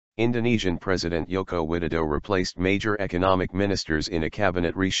Indonesian President Joko Widodo replaced major economic ministers in a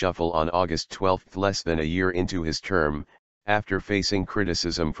cabinet reshuffle on August 12, less than a year into his term, after facing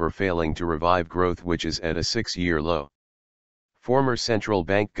criticism for failing to revive growth which is at a 6-year low. Former central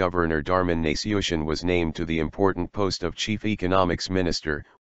bank governor Darmin Nasution was named to the important post of chief economics minister,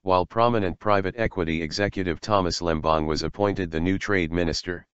 while prominent private equity executive Thomas Lembong was appointed the new trade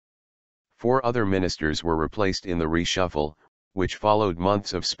minister. 4 other ministers were replaced in the reshuffle, which followed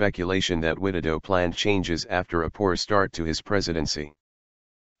months of speculation that Widodo planned changes after a poor start to his presidency.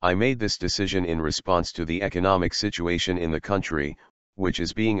 "I made this decision in response to the economic situation in the country, which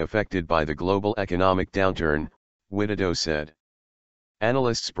is being affected by the global economic downturn," Widodo said.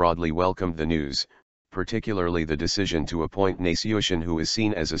 Analysts broadly welcomed the news, particularly the decision to appoint Nasution, who is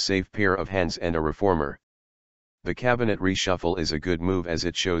seen as a safe pair of hands and a reformer. "The cabinet reshuffle is a good move as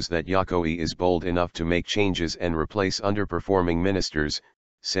it shows that Jokowi is bold enough to make changes and replace underperforming ministers,"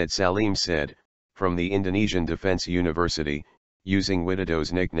 said Salim said, from the Indonesian Defense University, using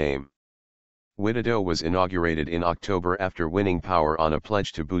Widodo's nickname. Widodo was inaugurated in October after winning power on a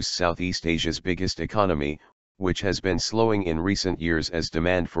pledge to boost Southeast Asia's biggest economy, which has been slowing in recent years as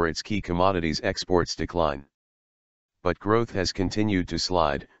demand for its key commodities exports decline. But growth has continued to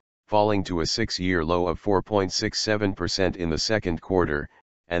slide, falling to a 6-year low of 4.67% in the second quarter,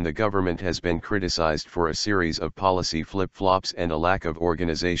 and the government has been criticized for a series of policy flip-flops and a lack of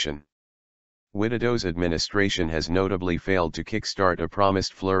organization. Widodo's administration has notably failed to kickstart a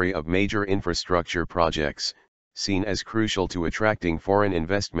promised flurry of major infrastructure projects, seen as crucial to attracting foreign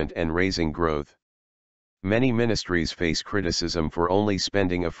investment and raising growth. Many ministries face criticism for only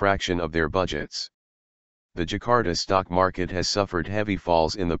spending a fraction of their budgets. The Jakarta stock market has suffered heavy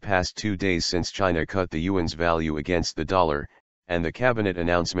falls in the past 2 days since China cut the yuan's value against the dollar, and the cabinet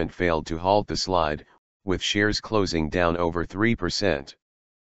announcement failed to halt the slide, with shares closing down over 3%.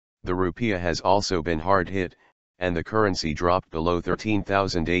 The rupiah has also been hard hit, and the currency dropped below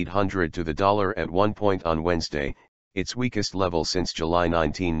 13,800 to the dollar at one point on Wednesday, its weakest level since July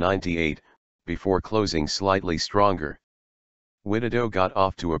 1998, before closing slightly stronger. Widodo got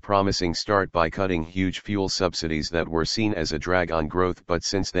off to a promising start by cutting huge fuel subsidies that were seen as a drag on growth, but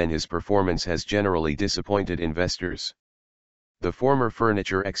since then his performance has generally disappointed investors. The former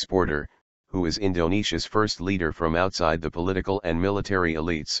furniture exporter, who is Indonesia's first leader from outside the political and military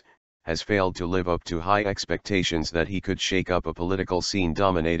elites, has failed to live up to high expectations that he could shake up a political scene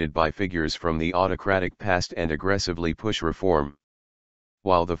dominated by figures from the autocratic past and aggressively push reform.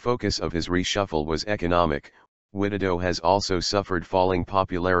 While the focus of his reshuffle was economic, Widodo has also suffered falling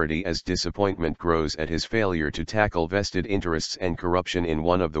popularity as disappointment grows at his failure to tackle vested interests and corruption in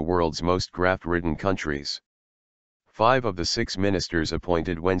one of the world's most graft-ridden countries. 5 of the 6 ministers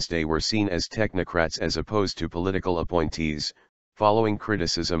appointed Wednesday were seen as technocrats as opposed to political appointees, following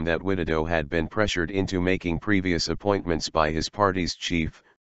criticism that Widodo had been pressured into making previous appointments by his party's chief,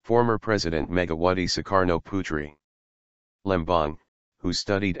 former President Megawati Soekarno Putri. Lembong, who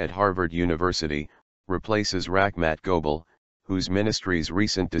studied at Harvard University, replaces Rahmat Gobel, whose ministry's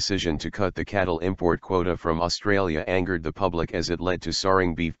recent decision to cut the cattle import quota from Australia angered the public as it led to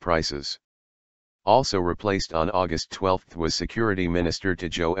soaring beef prices. Also replaced on August 12 was Security Minister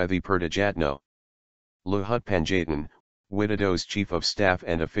Tejo Ethi Purtajatno. Luhut Panjaitan, Widodo's chief of staff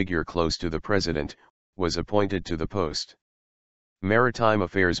and a figure close to the president, was appointed to the post. Maritime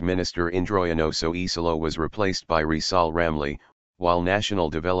Affairs Minister Indroyono Soisilo was replaced by Rizal Ramli, while National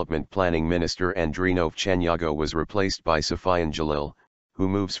Development Planning Minister Andrinov Chanyago was replaced by Safian Jalil, who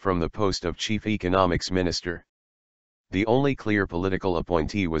moves from the post of Chief Economics Minister. The only clear political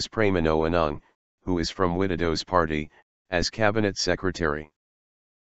appointee was Pramono Anung, who is from Widodo's party, as Cabinet Secretary.